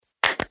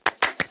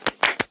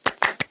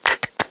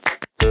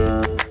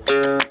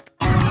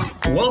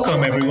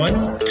Welcome,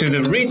 everyone, to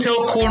the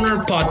Retail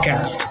Corner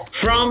podcast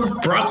from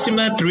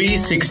Proxima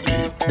 360.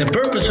 The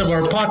purpose of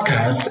our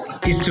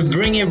podcast is to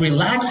bring a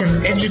relaxed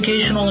and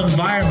educational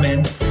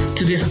environment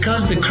to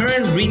discuss the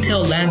current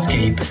retail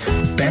landscape,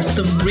 best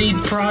of breed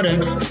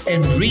products,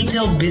 and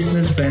retail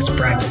business best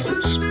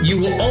practices. You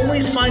will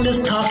always find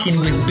us talking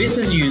with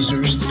business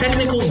users,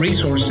 technical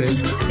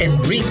resources,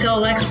 and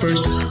retail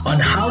experts on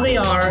how they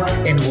are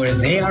and where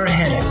they are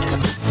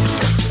headed.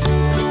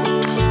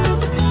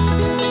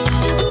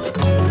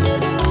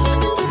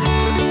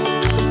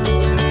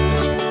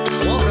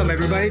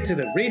 Everybody to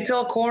the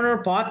Retail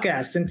Corner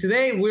podcast. And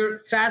today we're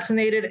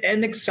fascinated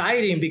and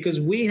exciting because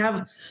we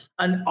have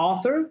an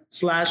author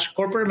 /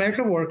 corporate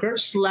American worker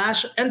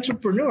 /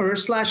 entrepreneur /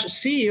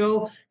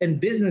 CEO and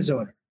business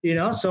owner.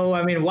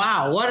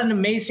 Wow, what an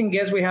amazing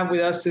guest we have with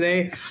us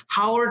today.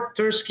 Howard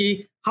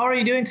Tursky. How are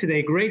you doing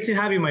today? Great to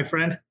have you, my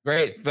friend.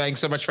 Great.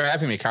 Thanks so much for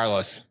having me,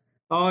 Carlos.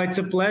 Oh, it's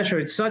a pleasure.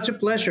 It's such a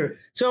pleasure.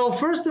 So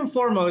first and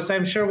foremost,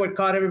 I'm sure what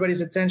caught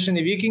everybody's attention,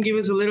 if you can give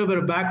us a little bit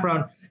of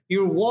background,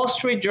 your Wall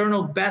Street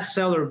Journal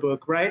bestseller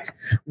book, right?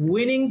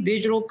 Winning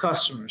Digital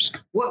Customers.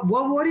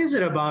 What is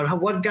it about?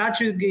 What got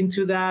you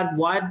into that?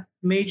 What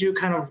made you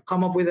kind of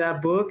come up with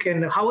that book?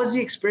 And how was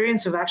the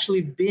experience of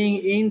actually being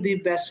in the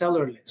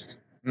bestseller list?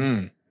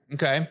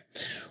 Okay.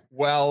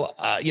 Well,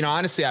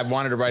 honestly, I've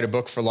wanted to write a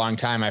book for a long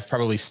time. I've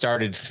probably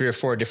started 3 or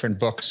 4 different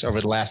books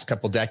over the last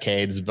couple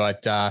decades,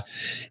 but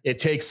it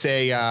takes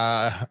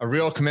a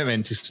real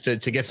commitment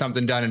to get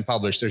something done and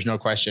published. There's no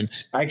question.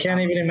 I can't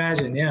even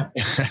imagine. Yeah.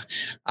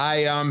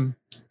 I've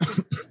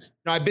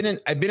been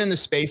in the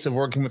space of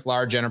working with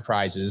large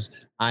enterprises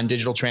on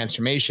digital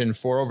transformation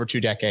for over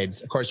 2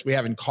 decades. Of course, we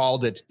haven't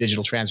called it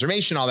digital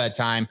transformation all that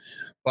time,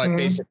 but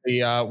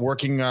basically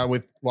working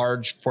with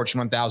large Fortune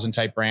 1000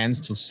 type brands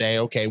to say,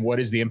 okay, what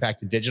is the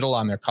impact of digital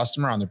on their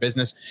customer, on their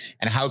business,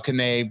 and how can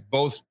they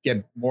both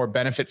get more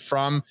benefit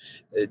from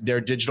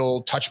their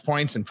digital touch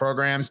points and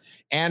programs?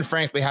 And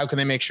frankly, how can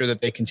they make sure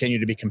that they continue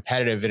to be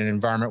competitive in an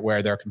environment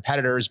where their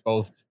competitors,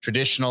 both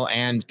traditional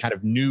and kind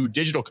of new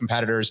digital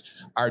competitors,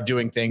 are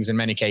doing things in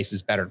many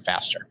cases better and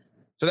faster?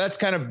 So that's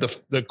kind of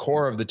the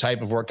core of the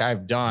type of work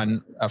I've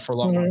done for a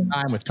long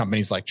time with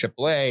companies like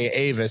AAA,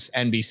 Avis,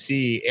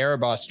 NBC,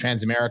 Airbus,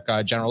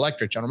 Transamerica, General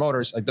Electric, General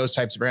Motors, like those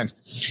types of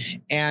brands.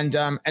 And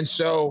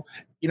so,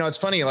 it's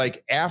funny,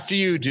 like after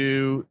you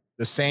do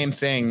the same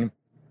thing,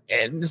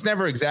 and it's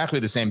never exactly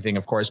the same thing,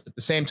 of course, but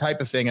the same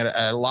type of thing at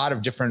a lot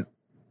of different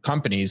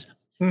companies,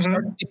 you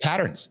start to see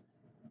patterns.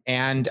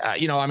 And,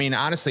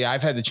 honestly,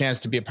 I've had the chance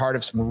to be a part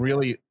of some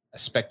really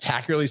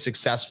spectacularly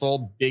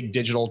successful big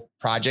digital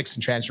projects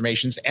and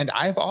transformations. And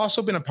I've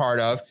also been a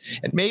part of,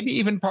 and maybe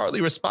even partly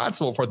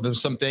responsible for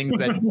some things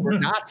that were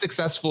not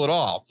successful at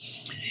all.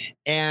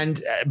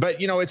 But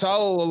it's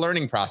all a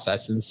learning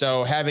process. And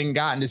so having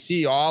gotten to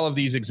see all of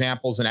these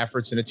examples and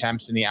efforts and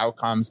attempts and the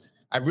outcomes,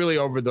 I've really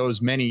over those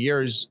many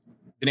years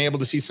been able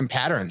to see some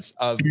patterns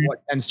of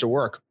what tends to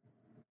work.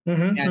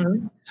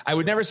 I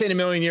would never say in a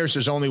million years,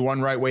 there's only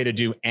one right way to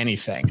do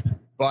anything,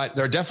 but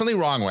there are definitely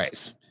wrong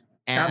ways.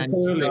 And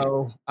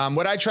so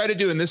what I try to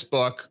do in this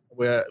book,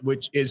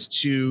 which is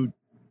to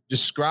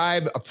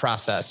describe a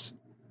process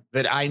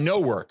that I know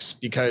works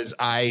because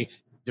I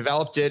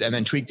developed it and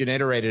then tweaked and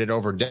iterated it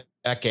over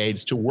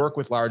decades to work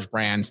with large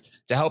brands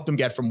to help them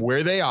get from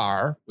where they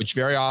are, which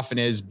very often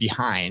is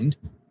behind,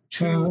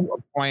 to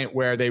a point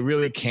where they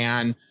really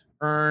can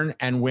earn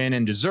and win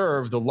and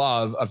deserve the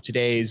love of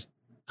today's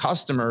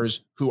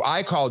customers, who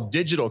I call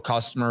digital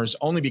customers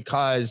only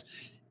because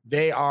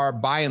they are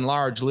by and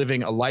large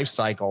living a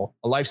lifestyle,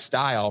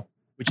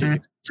 which is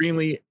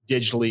extremely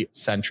digitally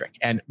centric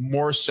and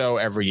more so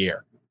every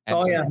year.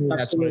 And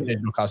that's what a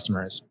digital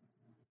customer is.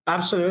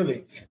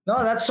 Absolutely.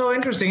 No, that's so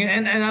interesting.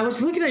 And I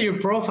was looking at your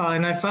profile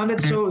and I found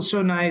it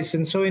so nice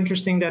and so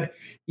interesting that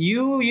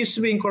you used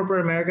to be in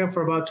corporate America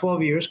for about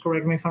 12 years.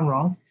 Correct me if I'm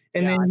wrong.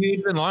 And then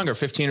you've been longer,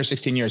 15 or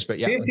 16 years, but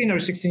 15 or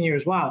 16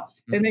 years. Wow.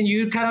 And then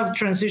you kind of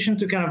transitioned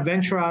to kind of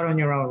venture out on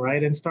your own,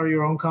 right? And start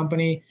your own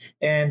company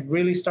and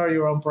really start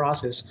your own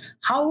process.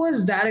 How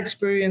was that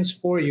experience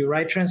for you,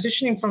 right?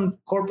 Transitioning from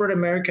corporate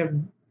America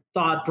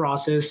thought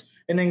process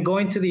and then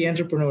going to the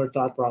entrepreneur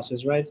thought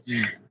process, right?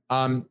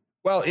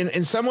 Well,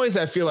 in some ways,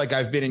 I feel like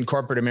I've been in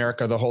corporate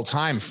America the whole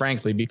time,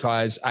 frankly,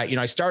 because I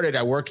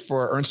worked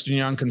for Ernst &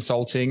 Young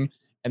Consulting,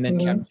 and then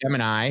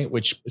Capgemini,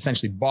 which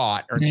essentially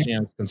bought Ernst &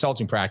 Young's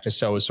consulting practice.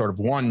 So it was sort of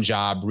one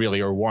job really,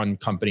 or one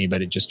company,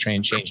 but it just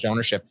changed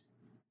ownership.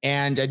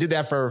 And I did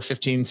that for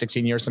 15,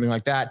 16 years, something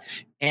like that.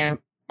 And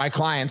my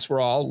clients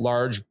were all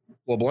large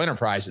global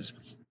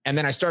enterprises. And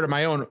then I started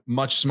my own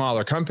much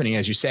smaller company,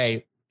 as you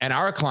say, and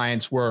our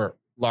clients were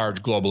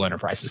large global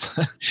enterprises.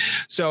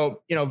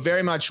 So,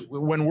 very much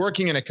when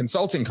working in a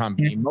consulting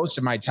company, most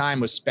of my time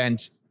was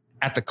spent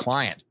at the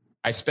client.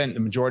 I spent the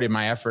majority of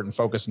my effort and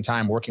focus and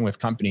time working with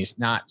companies,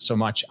 not so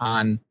much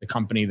on the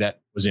company that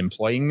was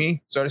employing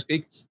me, so to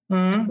speak.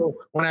 So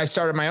when I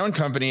started my own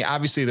company,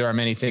 obviously there are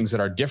many things that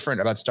are different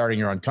about starting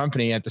your own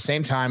company. At the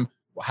same time,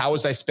 how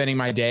was I spending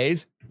my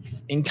days?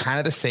 in kind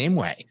of the same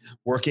way,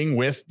 working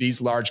with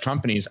these large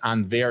companies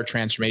on their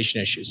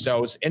transformation issues.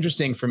 So it's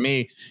interesting for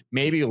me,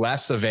 maybe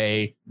less of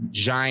a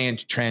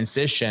giant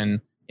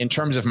transition in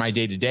terms of my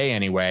day-to-day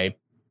anyway,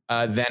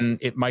 than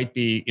it might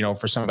be,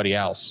 for somebody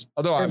else.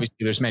 Although obviously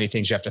there's many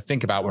things you have to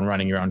think about when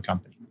running your own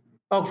company.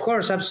 Of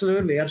course,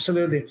 absolutely.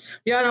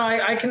 Yeah, no,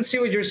 I can see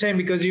what you're saying,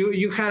 because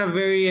you had a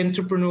very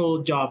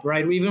entrepreneurial job,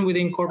 right? Even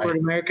within corporate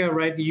America,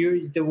 right?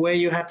 The way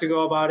you had to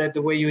go about it,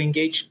 the way you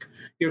engage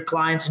your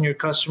clients and your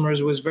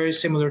customers was very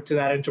similar to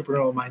that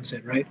entrepreneurial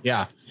mindset, right?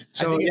 Yeah.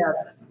 So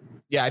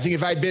I think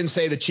if I'd been,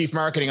 say, the chief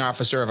marketing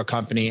officer of a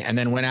company and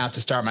then went out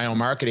to start my own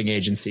marketing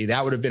agency,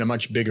 that would have been a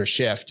much bigger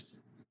shift.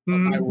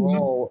 My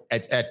role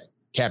at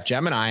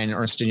Capgemini and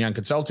Ernst & Young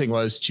Consulting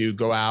was to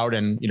go out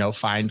and,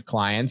 find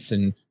clients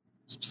and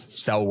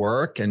sell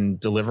work and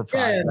deliver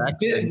projects.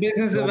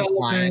 Business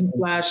development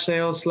 /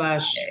 sales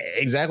 /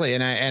 exactly.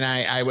 And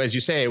I, as you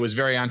say, it was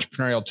very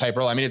entrepreneurial type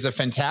role. I mean, it's a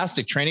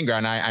fantastic training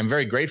ground. I'm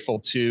very grateful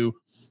to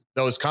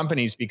those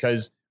companies,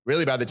 because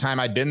really by the time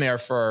I'd been there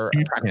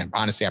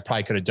honestly, I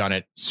probably could have done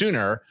it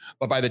sooner,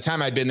 but by the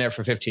time I'd been there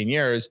for 15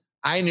 years,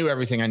 I knew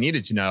everything I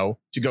needed to know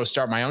to go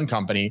start my own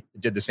company.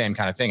 It did the same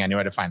kind of thing. I knew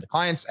how to find the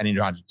clients. I knew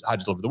how to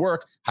deliver the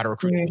work, how to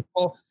recruit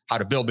people, how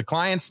to build the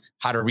clients,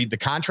 how to read the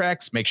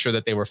contracts, make sure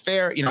that they were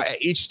fair,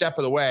 at each step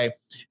of the way.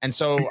 And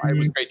so it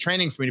was great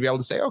training for me to be able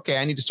to say, okay,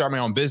 I need to start my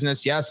own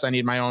business. Yes, I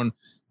need my own,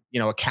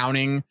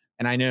 accounting.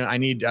 And I know I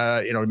need,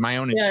 my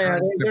own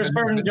insurance. Yeah, there's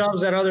certain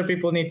jobs that other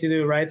people need to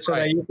do, right? So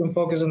that you can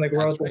focus on the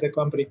growth of the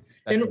company.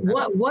 And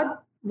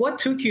what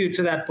took you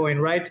to that point,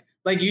 right?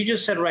 Like you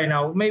just said right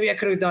now, maybe I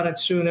could have done it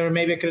sooner,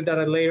 maybe I could have done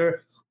it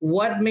later.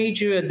 What made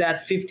you at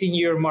that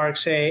 15-year mark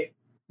say,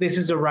 this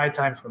is the right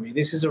time for me?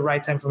 This is the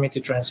right time for me to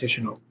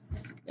transition over?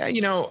 Yeah,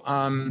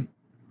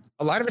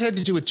 a lot of it had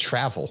to do with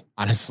travel,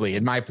 honestly.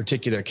 In my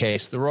particular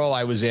case, the role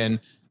I was in,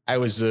 I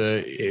was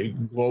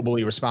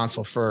globally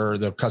responsible for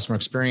the customer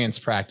experience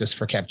practice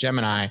for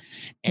Capgemini.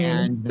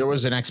 And there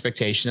was an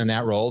expectation in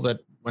that role that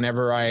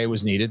whenever I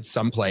was needed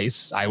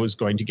someplace, I was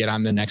going to get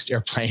on the next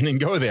airplane and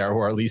go there,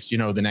 or at least,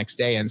 the next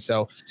day. And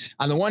so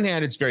on the one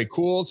hand, it's very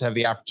cool to have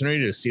the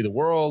opportunity to see the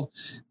world.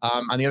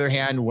 On the other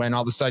hand, when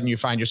all of a sudden you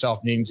find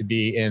yourself needing to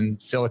be in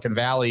Silicon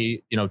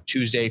Valley,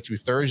 Tuesday through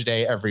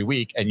Thursday every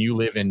week, and you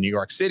live in New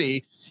York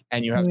City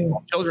and you have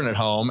children at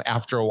home,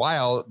 after a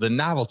while, the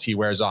novelty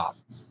wears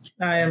off.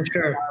 I am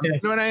sure.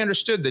 Yeah. And I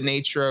understood the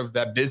nature of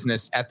that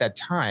business at that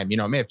time.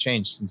 It may have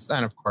changed since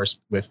then, of course,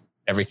 with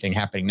everything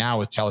happening now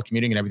with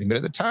telecommuting and everything. But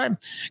at the time,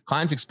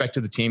 clients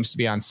expected the teams to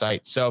be on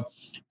site. So,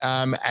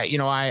 I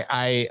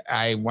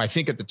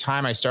think at the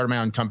time I started my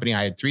own company,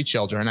 I had 3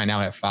 children. I now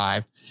have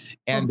 5.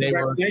 And they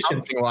were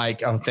something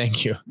like, oh,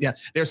 thank you. Yeah.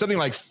 They were something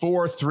like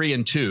 4, 3,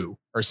 and 2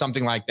 or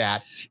something like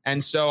that.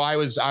 And so I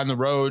was on the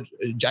road.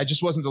 I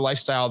just wasn't the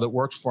lifestyle that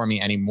worked for me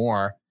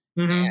anymore.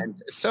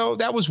 And so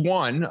that was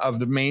one of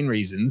the main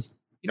reasons.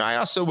 I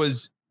also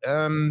was,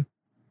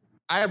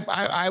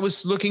 I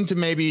was looking to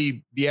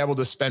maybe be able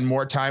to spend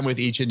more time with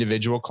each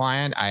individual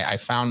client. I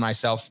found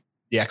myself,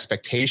 the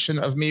expectation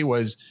of me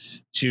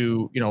was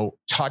to,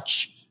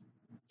 touch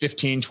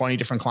 15, 20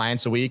 different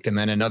clients a week, and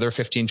then another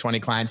 15, 20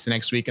 clients the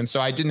next week. And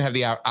so I didn't have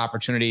the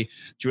opportunity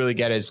to really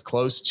get as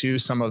close to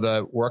some of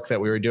the work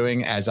that we were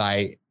doing as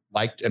I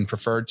liked and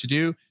preferred to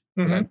do.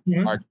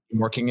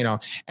 Working,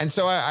 and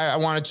so I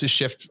wanted to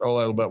shift a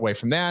little bit away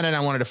from that. And I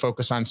wanted to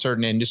focus on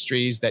certain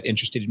industries that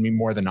interested me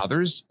more than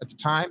others at the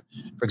time.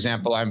 For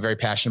example, I'm very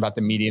passionate about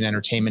the media and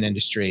entertainment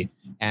industry.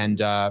 And,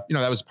 that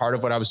was part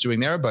of what I was doing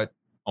there, but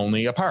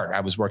only a part.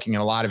 I was working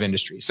in a lot of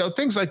industries. So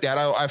things like that,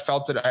 I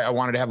felt that I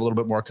wanted to have a little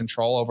bit more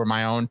control over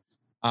my own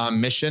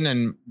mission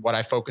and what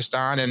I focused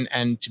on,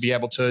 and to be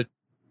able to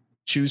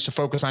choose to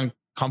focus on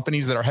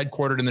companies that are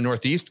headquartered in the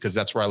Northeast, because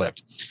that's where I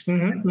lived.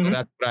 So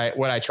that's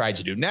what I tried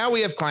to do. Now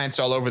we have clients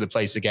all over the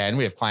place again.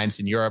 We have clients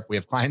in Europe. We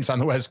have clients on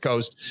the West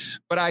Coast.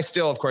 But I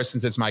still, of course,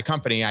 since it's my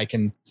company, I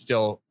can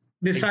still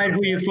decide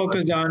who you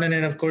focus on, and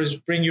then, of course,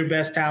 bring your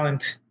best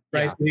talent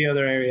to the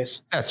other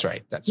areas. That's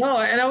right.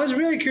 And I was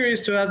really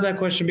curious to ask that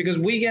question, because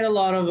we get a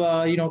lot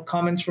of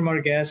comments from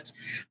our guests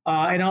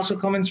and also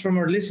comments from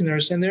our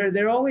listeners, and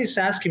they're always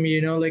asking me,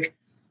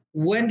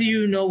 when do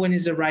you know when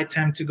is the right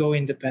time to go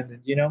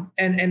independent,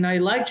 And I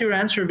liked your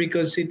answer,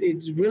 because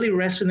it really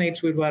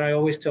resonates with what I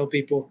always tell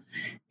people.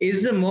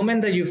 Is the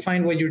moment that you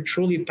find what you're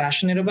truly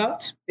passionate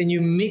about, and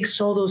you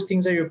mix all those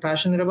things that you're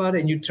passionate about,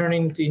 and you turn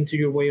it into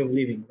your way of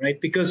living, right?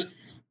 Because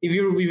if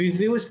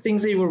it was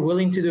things that you were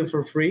willing to do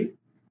for free,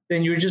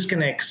 then you're just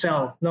going to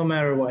excel no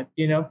matter what,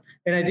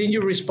 And I think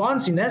your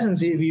response, in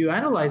essence, if you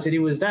analyze it, it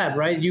was that,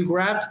 right? You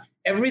grabbed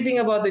everything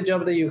about the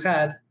job that you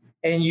had,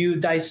 and you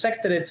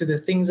dissected it to the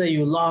things that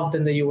you loved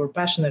and that you were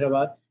passionate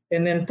about.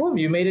 And then boom,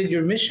 you made it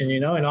your mission,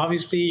 and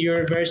obviously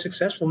you're a very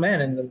successful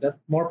man, and that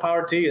more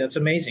power to you. That's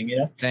amazing,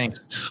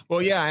 Thanks.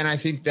 Well, yeah. And I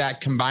think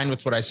that combined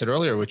with what I said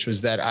earlier, which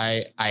was that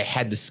I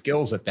had the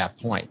skills at that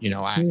point,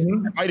 I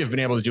might have been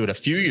able to do it a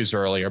few years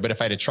earlier, but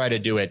if I had to try to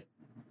do it,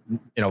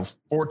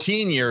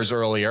 14 years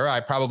earlier,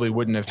 I probably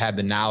wouldn't have had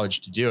the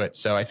knowledge to do it.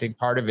 So I think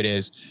part of it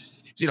is,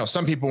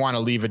 some people want to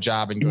leave a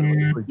job and go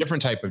to a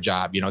different type of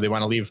job. They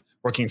want to leave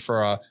working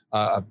for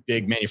a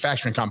big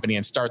manufacturing company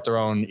and start their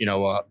own,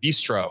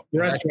 bistro.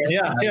 Restaurant,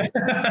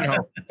 yeah.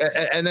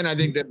 And then I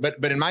think that,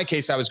 but in my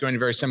case, I was going to a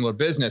very similar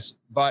business.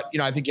 But,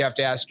 I think you have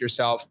to ask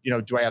yourself,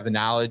 do I have the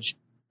knowledge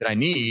that I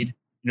need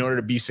in order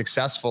to be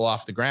successful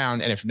off the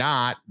ground? And if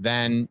not,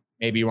 then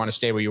maybe you want to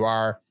stay where you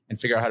are and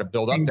figure out how to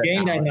build up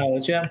that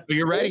knowledge. Yeah. So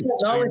you're ready.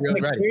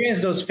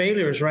 Experience those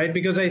failures, right?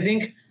 Because I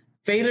think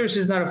failures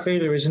is not a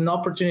failure. It's an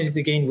opportunity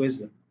to gain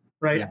wisdom,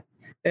 right? Yeah.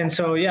 And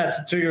so,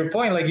 to your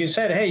point, like you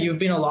said, hey, you've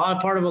been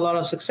part of a lot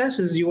of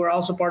successes. You were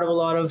also part of a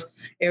lot of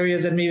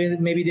areas that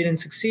maybe didn't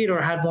succeed or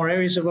had more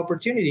areas of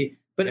opportunity.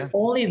 But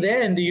only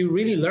then do you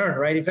really learn,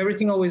 right? If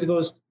everything always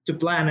goes to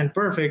plan and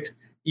perfect,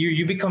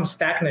 you become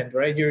stagnant,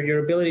 right?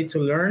 Your ability to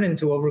learn and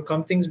to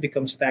overcome things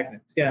becomes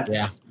stagnant. Yeah.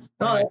 Yeah.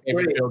 My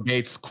favorite Bill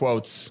Gates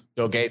quotes.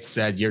 Bill Gates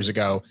said years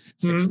ago,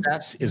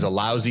 "Success is a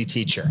lousy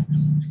teacher."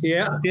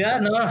 Yeah,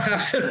 no,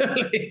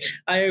 absolutely.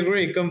 I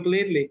agree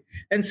completely.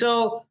 And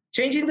so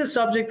changing the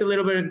subject a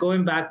little bit and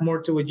going back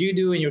more to what you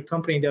do and your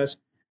company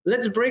does,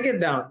 let's break it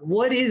down.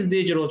 What is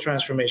digital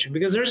transformation?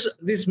 Because there's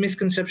this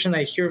misconception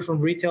I hear from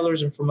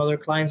retailers and from other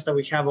clients that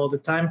we have all the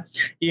time,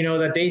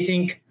 that they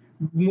think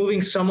moving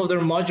some of their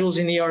modules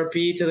in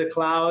ERP to the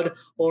cloud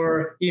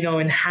or,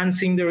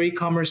 enhancing their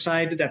e-commerce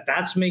side,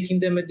 that's making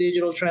them a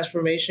digital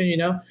transformation,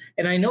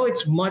 and I know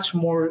it's much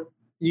more,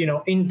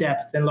 in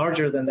depth and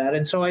larger than that.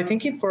 And so I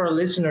think for our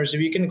listeners,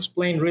 if you can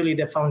explain really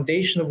the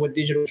foundation of what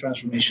digital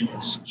transformation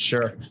is.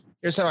 Sure.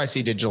 Here's how I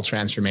see digital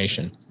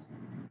transformation.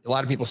 A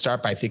lot of people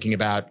start by thinking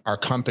about our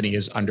company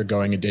is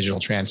undergoing a digital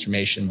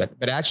transformation,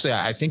 but actually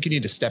I think you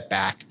need to step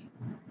back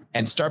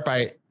and start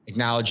by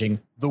acknowledging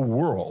the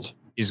world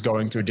is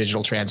going through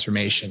digital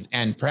transformation.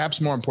 And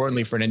perhaps more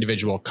importantly for an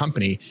individual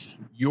company,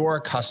 your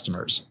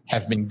customers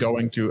have been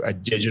going through a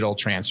digital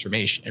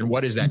transformation. And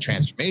what is that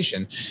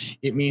transformation?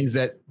 It means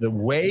that the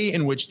way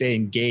in which they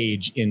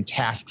engage in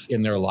tasks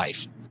in their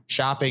life,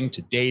 shopping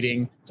to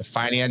dating to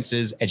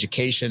finances,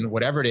 education,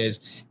 whatever it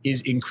is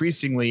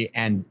increasingly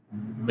and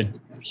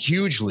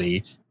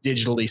hugely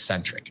digitally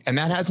centric. And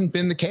that hasn't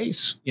been the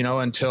case,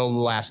 until the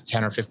last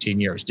 10 or 15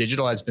 years.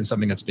 Digital has been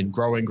something that's been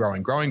growing,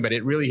 but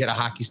it really hit a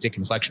hockey stick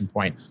inflection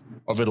point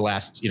over the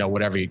last,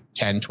 whatever,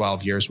 10,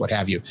 12 years, what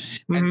have you.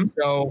 Mm-hmm. And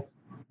so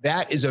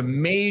that is a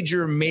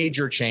major,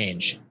 major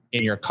change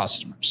in your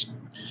customers.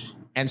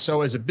 And so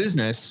as a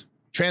business,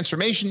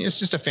 transformation is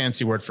just a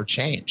fancy word for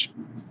change.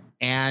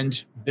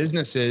 And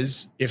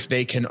businesses, if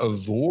they can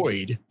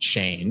avoid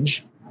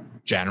change,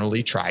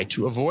 generally try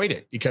to avoid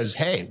it because,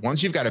 hey,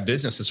 once you've got a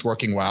business that's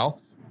working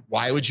well,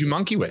 why would you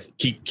monkey with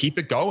it? Keep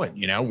it going.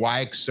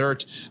 Why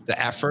exert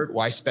the effort?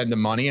 Why spend the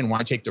money and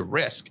why take the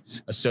risk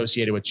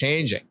associated with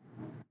changing?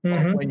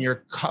 Mm-hmm. When your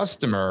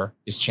customer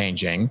is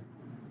changing,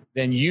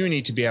 then you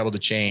need to be able to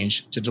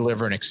change to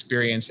deliver an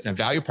experience and a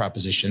value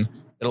proposition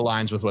that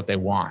aligns with what they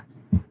want,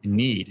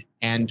 need,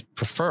 and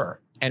prefer.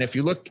 And if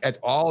you look at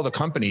all the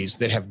companies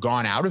that have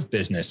gone out of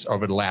business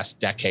over the last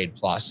decade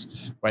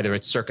plus, whether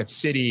it's Circuit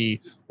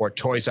City or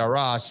Toys R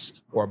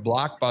Us or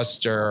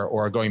Blockbuster,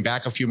 or going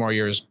back a few more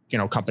years,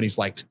 companies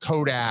like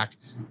Kodak,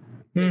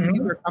 these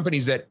are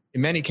companies that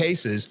in many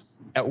cases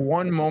at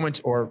one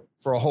moment or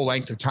for a whole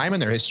length of time in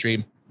their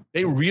history,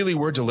 they really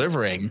were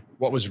delivering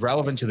what was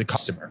relevant to the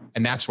customer.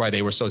 And that's why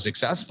they were so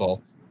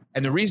successful.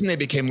 And the reason they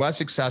became less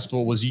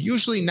successful was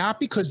usually not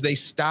because they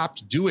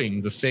stopped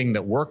doing the thing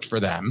that worked for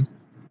them,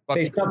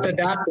 they stopped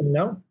adapting,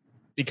 no?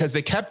 Because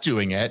they kept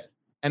doing it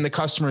and the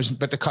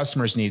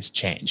customers' needs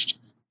changed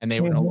and they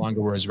were no longer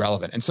were as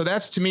relevant. And so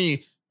that's, to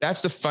me,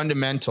 that's the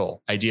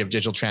fundamental idea of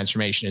digital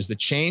transformation is the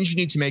change you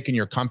need to make in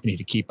your company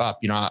to keep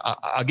up.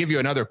 I'll give you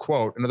another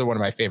quote, another one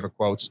of my favorite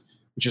quotes,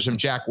 which is from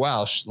Jack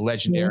Welch, the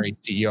legendary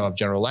CEO of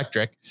General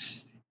Electric.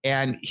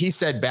 And he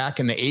said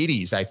back in the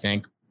 80s, I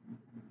think,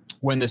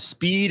 when the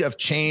speed of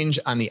change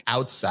on the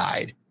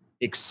outside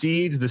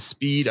exceeds the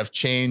speed of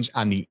change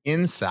on the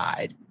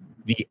inside,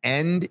 the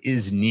end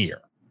is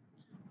near.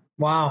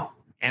 Wow.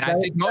 And I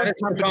think most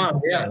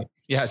companies,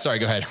 yeah, sorry,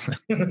 go ahead.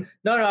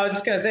 No, I was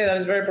just going to say that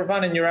is very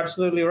profound and you're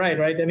absolutely right?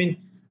 I mean,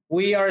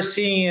 we are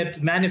seeing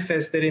it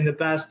manifested in the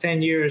past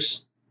 10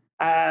 years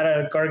at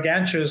a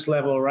gargantuous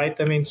level, right?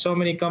 I mean, so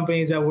many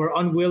companies that were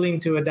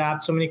unwilling to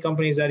adapt, so many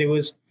companies that it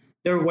was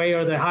their way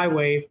or the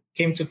highway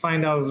came to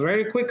find out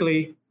very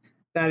quickly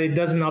that it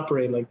doesn't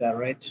operate like that,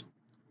 right?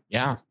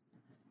 Yeah.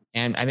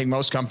 And I think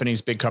most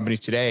companies, big companies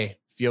today,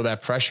 feel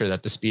that pressure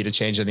that the speed of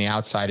change on the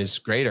outside is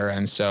greater.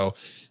 And so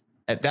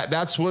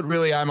that's what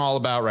really I'm all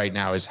about right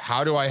now is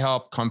how do I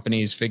help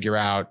companies figure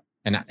out,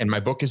 and my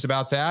book is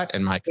about that,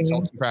 and my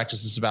consulting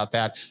practice is about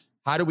that.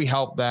 How do we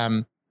help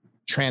them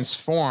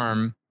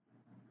transform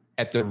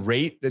at the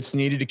rate that's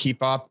needed to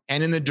keep up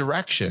and in the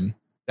direction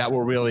that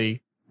will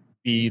really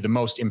be the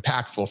most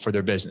impactful for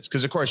their business?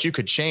 Because of course you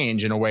could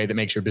change in a way that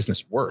makes your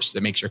business worse,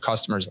 that makes your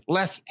customers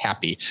less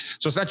happy.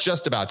 So it's not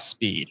just about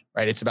speed,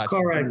 right? It's about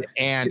correct.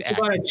 And it's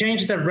about a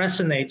change that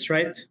resonates,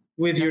 right?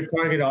 with your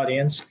target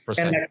audience,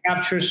 and that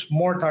captures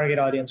more target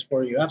audience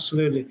for you.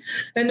 Absolutely.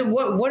 And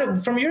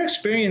what from your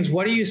experience,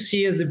 what do you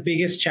see as the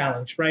biggest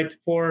challenge, right?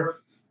 For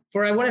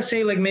I want to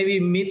say like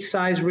maybe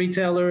mid-size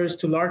retailers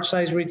to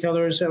large-size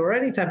retailers or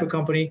any type of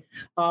company,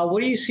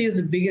 what do you see as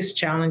the biggest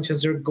challenge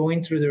as they're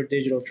going through their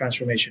digital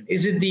transformation?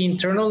 Is it the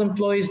internal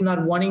employees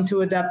not wanting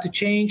to adapt to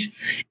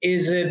change?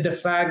 Is it the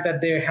fact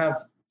that they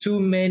have too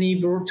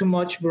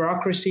much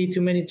bureaucracy,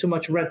 too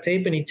much red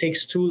tape, and it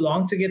takes too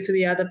long to get to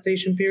the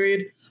adaptation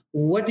period?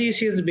 What do you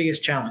see as the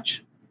biggest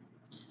challenge?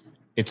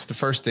 It's the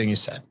first thing you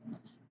said.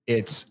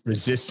 It's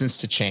resistance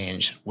to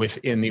change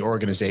within the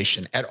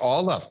organization at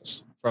all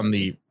levels, from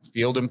the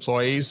field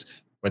employees,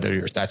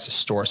 whether that's the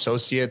store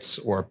associates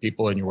or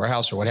people in your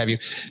warehouse or what have you,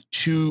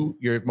 to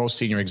your most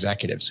senior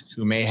executives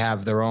who may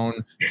have their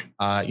own,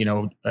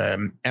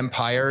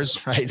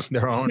 empires, right?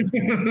 Their own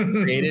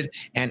created.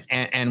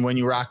 And when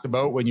you rock the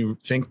boat, when you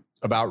think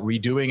about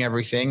redoing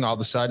everything, all of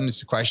a sudden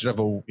it's a question of,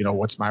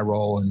 what's my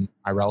role and am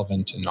I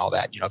relevant and all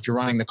that. If you're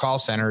running the call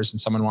centers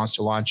and someone wants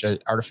to launch an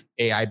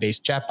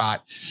AI-based chatbot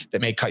that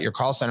may cut your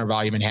call center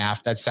volume in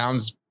half, that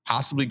sounds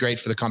possibly great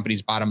for the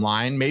company's bottom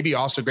line, maybe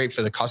also great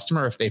for the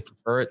customer if they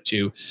prefer it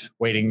to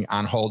waiting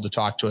on hold to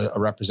talk to a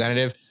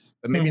representative,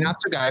 but maybe not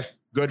so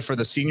good for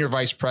the senior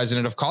vice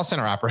president of call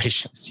center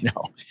operations,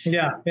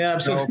 Yeah,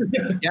 absolutely.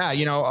 So,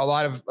 a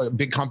lot of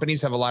big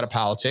companies have a lot of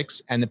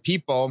politics, and the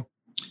people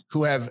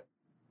who have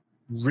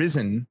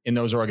risen in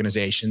those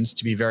organizations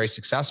to be very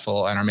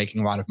successful and are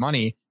making a lot of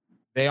money,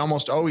 they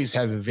almost always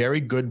have very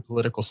good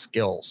political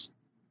skills.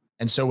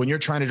 And so when you're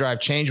trying to drive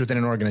change within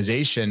an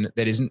organization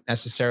that isn't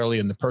necessarily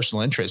in the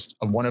personal interest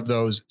of one of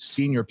those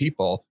senior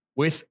people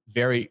with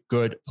very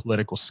good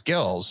political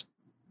skills,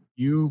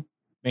 you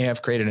may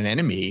have created an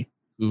enemy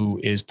who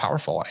is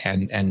powerful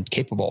and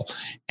capable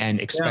and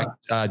expect,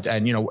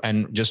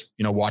 and just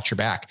watch your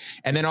back.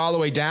 And then all the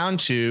way down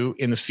to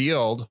in the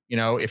field,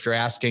 if you're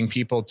asking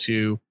people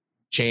to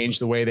change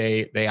the way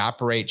they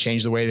operate,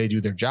 change the way they do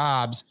their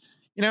jobs,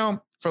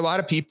 for a lot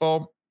of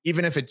people,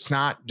 even if it's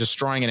not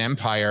destroying an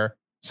empire,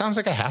 sounds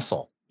like a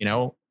hassle.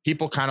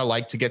 People kind of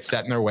like to get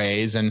set in their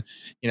ways, and,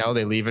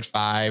 they leave at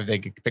 5, they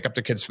pick up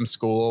their kids from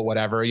school,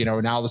 whatever,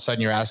 now all of a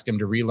sudden you're asking them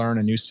to relearn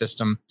a new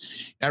system.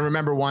 And I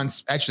remember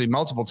once, actually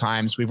multiple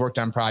times, we've worked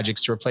on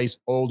projects to replace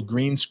old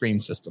green screen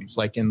systems,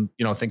 like in,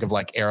 think of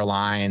like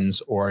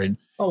airlines or in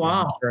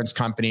insurance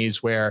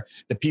companies, where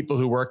the people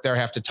who work there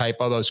have to type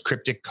all those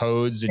cryptic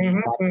codes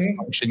and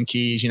function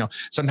keys.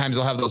 Sometimes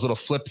they'll have those little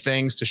flip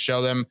things to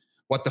show them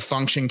what the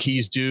function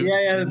keys do.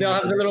 Yeah, they'll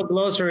have the little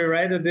glossary,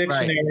 right? The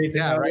dictionary. Right.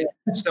 Yeah, right.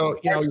 So,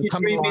 you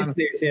come along,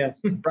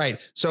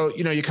 right. So,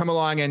 you come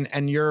along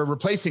and you're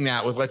replacing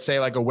that with, let's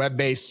say, like a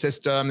web-based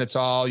system that's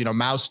all,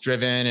 mouse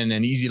driven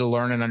and easy to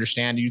learn and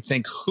understand. You'd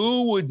think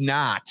who would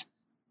not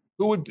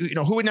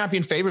be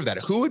in favor of that?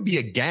 Who would be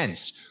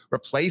against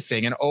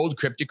replacing an old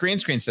cryptic green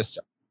screen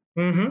system?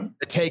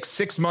 It takes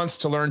 6 months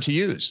to learn to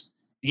use.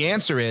 The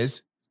answer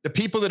is the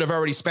people that have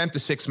already spent the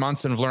 6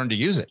 months and have learned to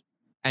use it,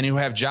 and who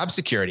have job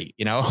security,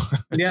 Yeah,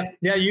 you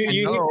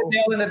hit the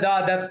nail in the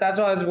dot. That's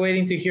what I was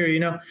waiting to hear.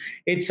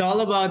 It's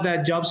all about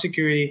that job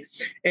security.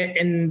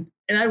 And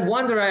I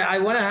wonder, I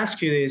want to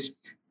ask you this.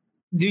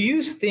 Do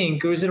you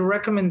think, or is it a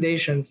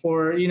recommendation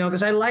for,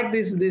 because I like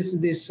this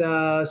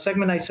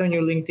segment I saw on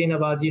your LinkedIn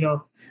about,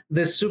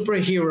 the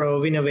superhero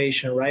of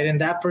innovation, right?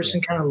 And that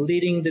person kind of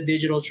leading the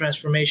digital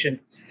transformation.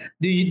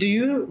 Do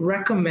you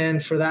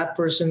recommend for that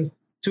person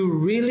to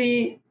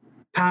really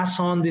pass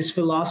on this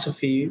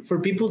philosophy for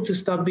people to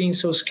stop being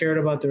so scared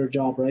about their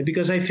job, right?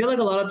 Because I feel like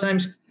a lot of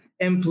times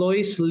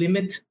employees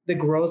limit the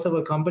growth of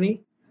a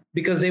company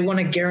because they want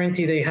to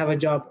guarantee they have a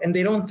job, and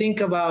they don't think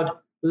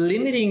about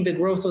limiting the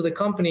growth of the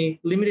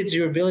company limits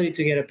your ability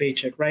to get a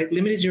paycheck, right?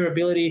 Limits your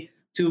ability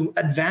to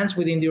advance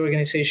within the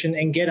organization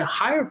and get a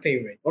higher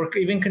pay rate or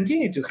even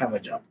continue to have a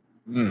job.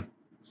 Well,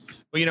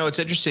 it's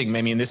interesting.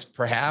 I mean, this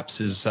perhaps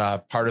is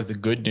part of the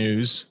good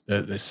news,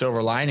 the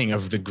silver lining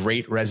of the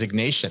Great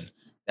Resignation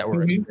that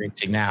we're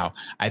experiencing now.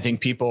 I think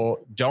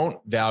people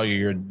don't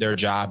value their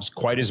jobs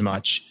quite as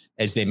much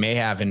as they may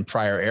have in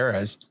prior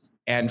eras.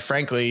 And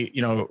frankly,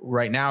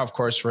 right now, of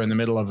course, we're in the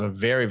middle of a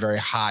very, very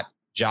hot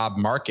job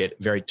market,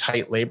 very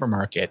tight labor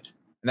market.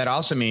 And that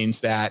also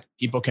means that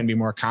people can be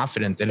more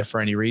confident that if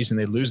for any reason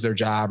they lose their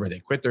job or they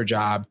quit their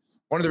job,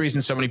 one of the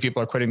reasons so many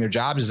people are quitting their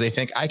jobs is they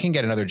think I can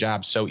get another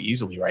job so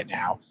easily right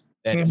now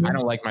that if I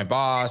don't like my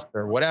boss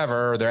or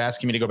whatever, they're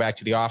asking me to go back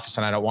to the office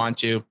and I don't want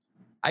to,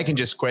 I can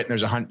just quit,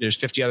 and there's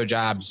 50 other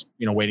jobs,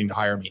 waiting to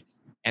hire me.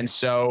 And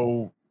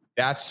so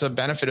that's a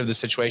benefit of the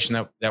situation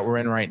that we're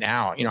in right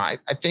now. I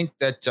think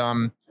that,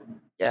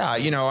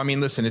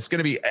 listen, it's going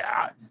to be,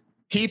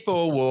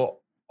 people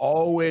will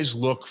always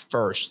look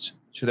first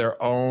to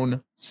their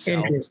own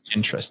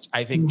self-interest.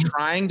 I think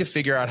trying to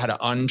figure out how to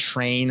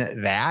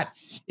untrain that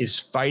is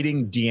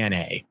fighting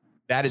DNA.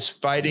 That is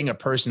fighting a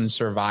person's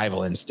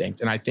survival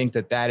instinct. And I think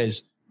that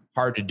is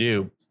hard to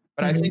do.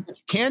 But I think what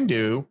you can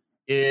do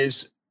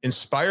is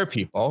inspire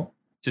people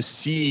to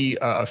see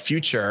a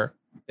future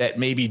that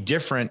may be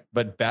different,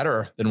 but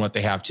better than what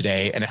they have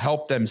today, and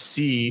help them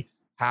see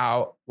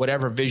how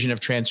whatever vision of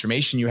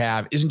transformation you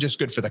have isn't just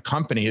good for the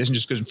company. It isn't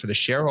just good for the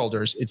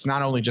shareholders. It's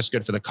not only just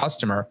good for the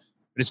customer,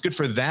 but it's good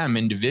for them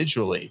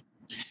individually.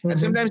 And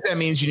sometimes that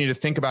means you need to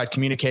think about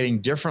communicating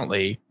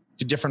differently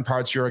to different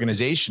parts of your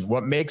organization.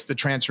 What makes the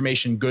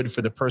transformation good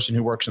for the person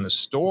who works in the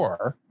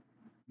store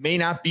may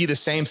not be the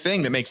same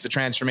thing that makes the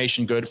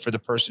transformation good for the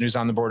person who's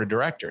on the board of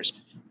directors.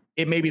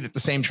 It may be that the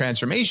same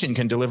transformation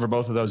can deliver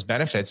both of those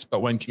benefits,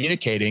 but when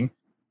communicating,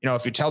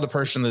 if you tell the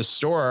person in the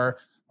store,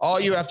 all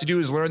you have to do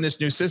is learn this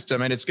new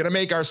system and it's going to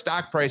make our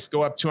stock price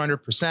go up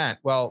 200%.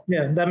 Well,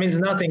 yeah, that means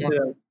nothing to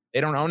them.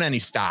 They don't own any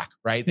stock,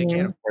 right? They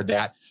can't afford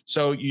that.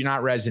 So you're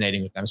not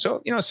resonating with them.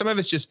 So, some of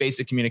it's just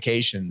basic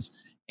communications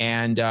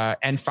and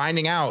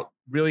finding out,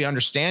 really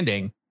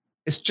understanding.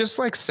 It's just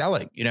like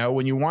selling,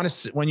 when you want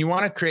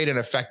to create an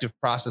effective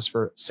process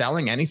for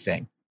selling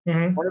anything,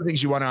 one of the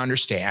things you want to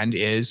understand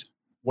is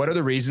what are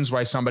the reasons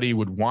why somebody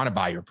would want to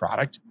buy your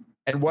product?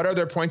 And what are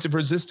their points of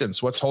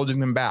resistance? What's holding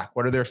them back?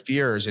 What are their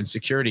fears,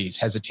 insecurities,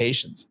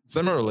 hesitations?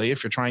 Similarly,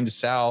 if you're trying to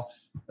sell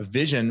a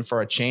vision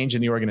for a change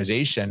in the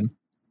organization,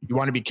 you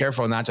want to be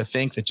careful not to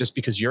think that just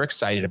because you're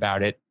excited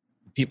about it,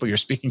 people you're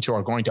speaking to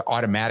are going to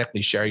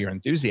automatically share your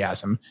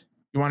enthusiasm.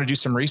 You want to do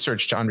some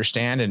research to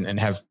understand and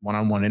have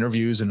one-on-one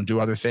interviews and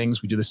do other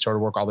things. We do this sort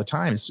of work all the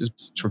time. It's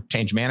just sort of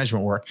change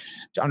management work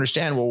to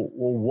understand, well,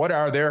 what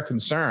are their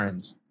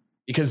concerns?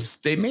 Because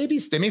they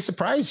may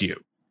surprise you.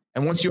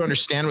 And once you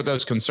understand what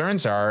those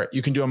concerns are,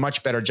 you can do a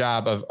much better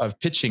job of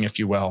pitching, if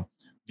you will,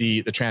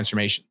 the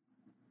transformation.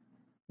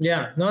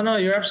 Yeah, no,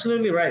 you're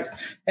absolutely right.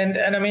 And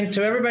I mean,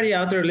 to everybody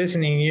out there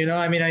listening,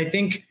 I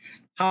think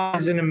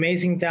Hans is an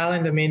amazing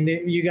talent. I mean,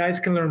 you guys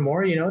can learn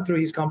more, through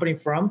his company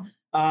From.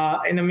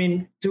 And I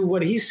mean, to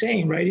what he's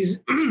saying, right,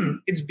 is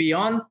it's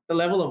beyond the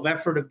level of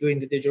effort of doing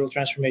the digital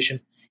transformation.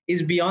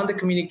 It's beyond the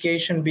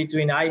communication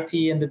between IT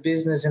and the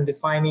business and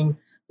defining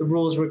the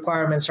rules,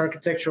 requirements,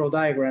 architectural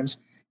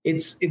diagrams.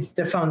 It's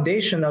the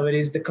foundation of it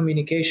is the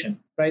communication,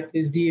 right?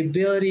 Is the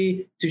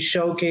ability to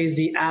showcase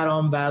the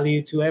add-on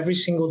value to every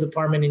single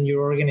department in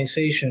your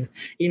organization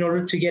in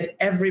order to get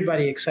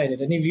everybody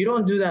excited. And if you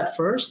don't do that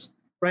first,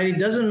 right, it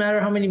doesn't matter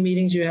how many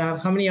meetings you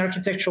have, how many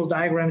architectural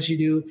diagrams you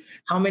do,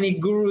 how many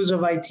gurus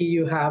of IT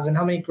you have, and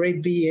how many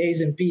great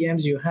BAs and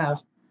PMs you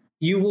have,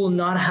 you will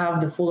not have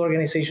the full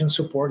organization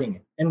supporting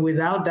it. And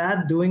without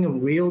that, doing a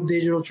real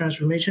digital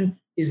transformation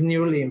is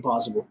nearly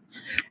impossible.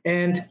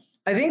 And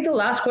I think the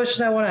last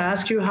question I want to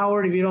ask you,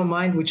 Howard, if you don't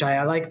mind, which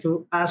I like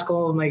to ask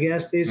all of my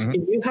guests, is if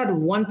you had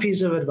one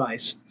piece of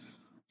advice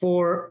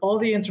for all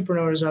the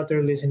entrepreneurs out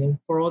there listening,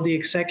 for all the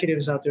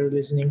executives out there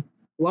listening,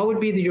 what would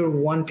be your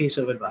one piece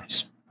of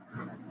advice?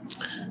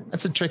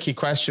 That's a tricky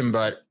question,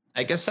 but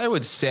I guess I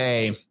would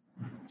say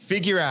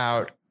figure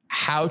out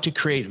how to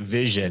create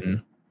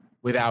vision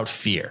without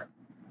fear.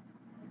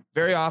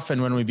 Very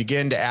often when we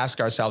begin to ask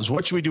ourselves,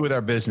 what should we do with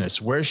our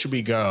business? Where should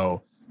we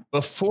go?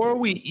 Before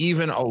we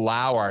even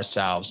allow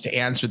ourselves to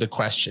answer the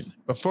question,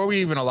 before we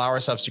even allow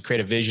ourselves to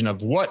create a vision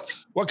of what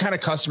kind of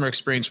customer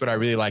experience would I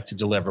really like to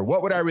deliver?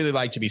 What would I really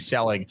like to be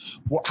selling?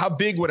 How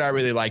big would I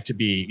really like to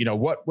be?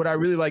 What would I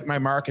really like my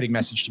marketing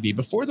message to be?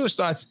 Before those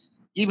thoughts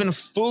even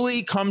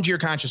fully come to your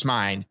conscious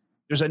mind,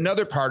 there's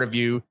another part of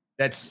you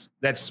that's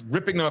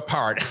ripping them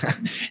apart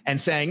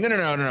and saying,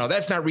 no,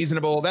 that's not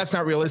reasonable. That's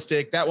not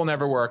realistic. That will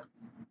never work.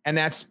 And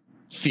that's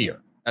fear.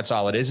 That's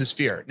all it is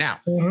fear. Now,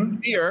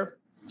 fear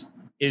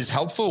is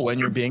helpful when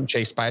you're being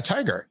chased by a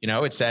tiger.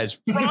 It says,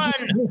 run.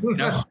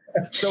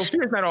 So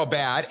fear is not all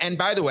bad. And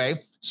by the way,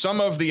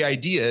 some of the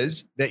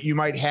ideas that you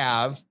might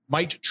have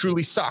might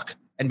truly suck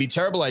and be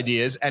terrible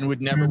ideas and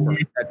would never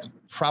work. That's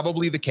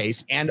probably the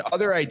case. And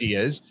other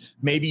ideas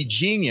may be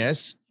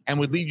genius and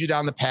would lead you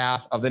down the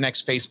path of the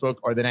next Facebook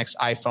or the next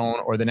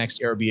iPhone or the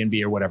next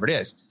Airbnb or whatever it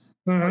is.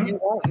 But you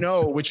won't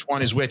know which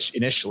one is which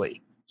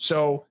initially.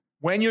 So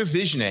when you're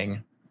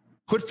visioning,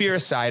 put fear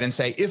aside and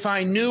say, if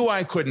I knew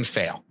I couldn't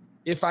fail,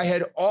 if I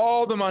had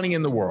all the money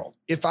in the world,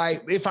 if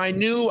I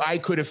knew I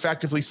could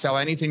effectively sell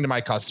anything to my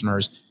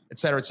customers, et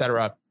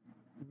cetera,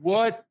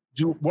 what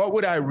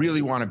would I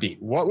really want to be?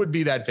 What would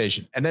be that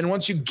vision? And then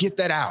once you get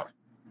that out,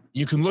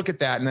 you can look at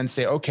that and then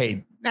say,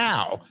 okay,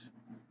 now,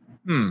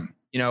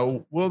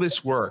 will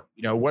this work?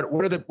 What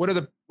are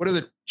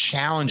the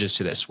challenges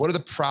to this? What are the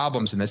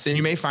problems in this? And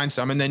you may find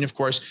some, and then of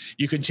course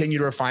you continue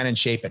to refine and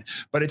shape it.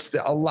 But it's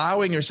the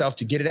allowing yourself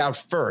to get it out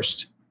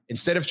first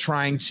instead of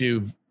trying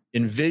to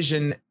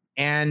envision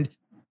and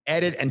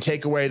edit and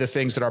take away the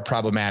things that are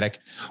problematic.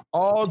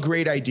 All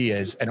great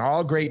ideas and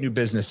all great new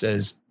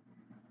businesses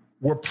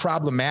were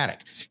problematic.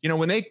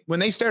 When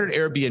they started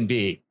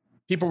Airbnb,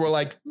 people were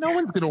like, no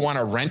one's going to want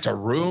to rent a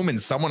room in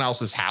someone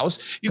else's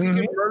house. You can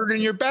get murdered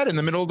in your bed in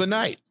the middle of the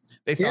night.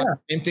 They thought the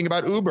same thing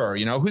about Uber.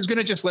 Who's going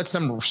to just let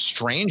some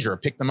stranger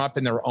pick them up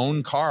in their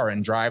own car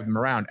and drive them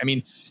around? I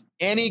mean,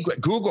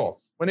 Google,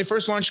 when they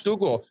first launched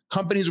Google,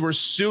 companies were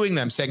suing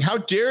them saying, how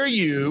dare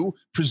you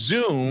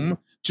presume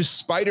to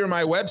spider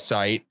my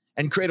website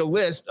and create a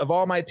list of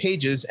all my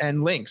pages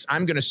and links.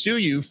 I'm going to sue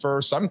you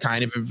for some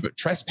kind of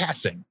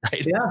trespassing,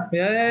 right?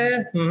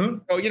 Yeah. Mm-hmm.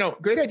 So,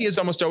 great ideas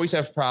almost always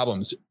have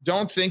problems.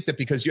 Don't think that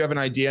because you have an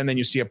idea and then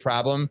you see a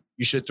problem,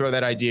 you should throw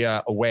that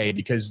idea away,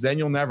 because then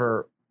you'll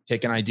never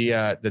take an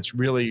idea that's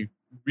really,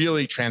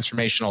 really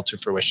transformational to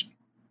fruition.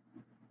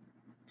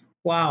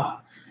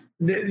 Wow.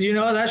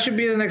 That should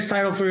be the next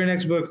title for your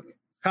next book.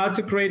 How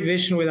to create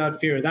vision without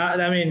fear.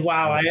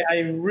 Wow. I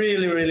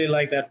really, really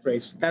like that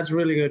phrase. That's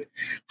really good.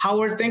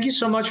 Howard, thank you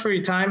so much for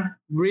your time.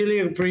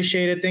 Really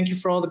appreciate it. Thank you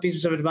for all the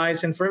pieces of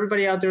advice. And for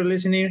everybody out there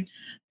listening,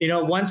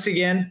 once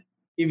again,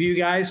 if you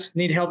guys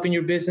need help in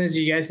your business,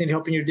 you guys need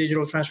help in your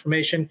digital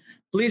transformation,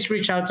 please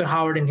reach out to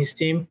Howard and his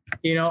team.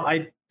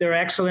 They're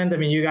excellent.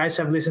 You guys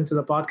have listened to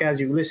the podcast.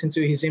 You've listened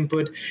to his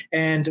input.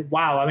 And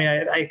wow,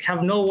 I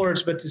have no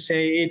words but to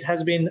say it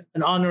has been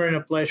an honor and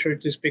a pleasure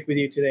to speak with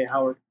you today,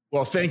 Howard.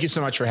 Well, thank you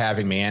so much for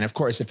having me. And of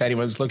course, if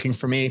anyone's looking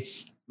for me,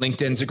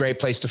 LinkedIn's a great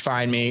place to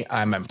find me.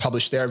 I'm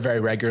published there very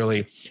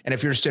regularly. And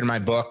if you're interested in my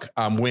book,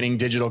 Winning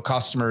Digital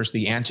Customers,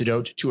 The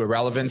Antidote to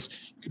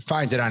Irrelevance, you can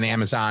find it on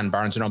Amazon,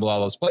 Barnes & Noble,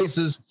 all those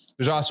places.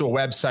 There's also a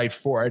website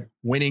for it,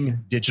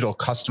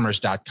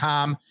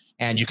 winningdigitalcustomers.com.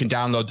 And you can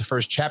download the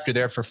first chapter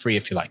there for free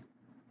if you like.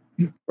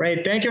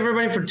 Great. Thank you,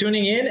 everybody, for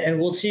tuning in. And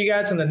we'll see you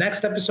guys in the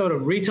next episode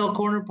of Retail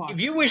Corner Podcast. If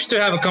you wish to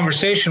have a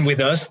conversation with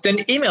us,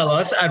 then email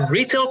us at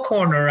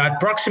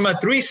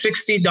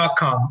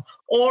retailcorner@proxima360.com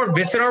or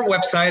visit our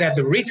website at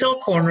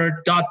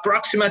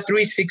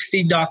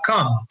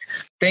theretailcorner.proxima360.com.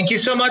 Thank you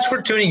so much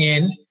for tuning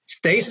in.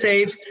 Stay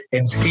safe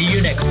and see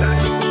you next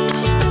time.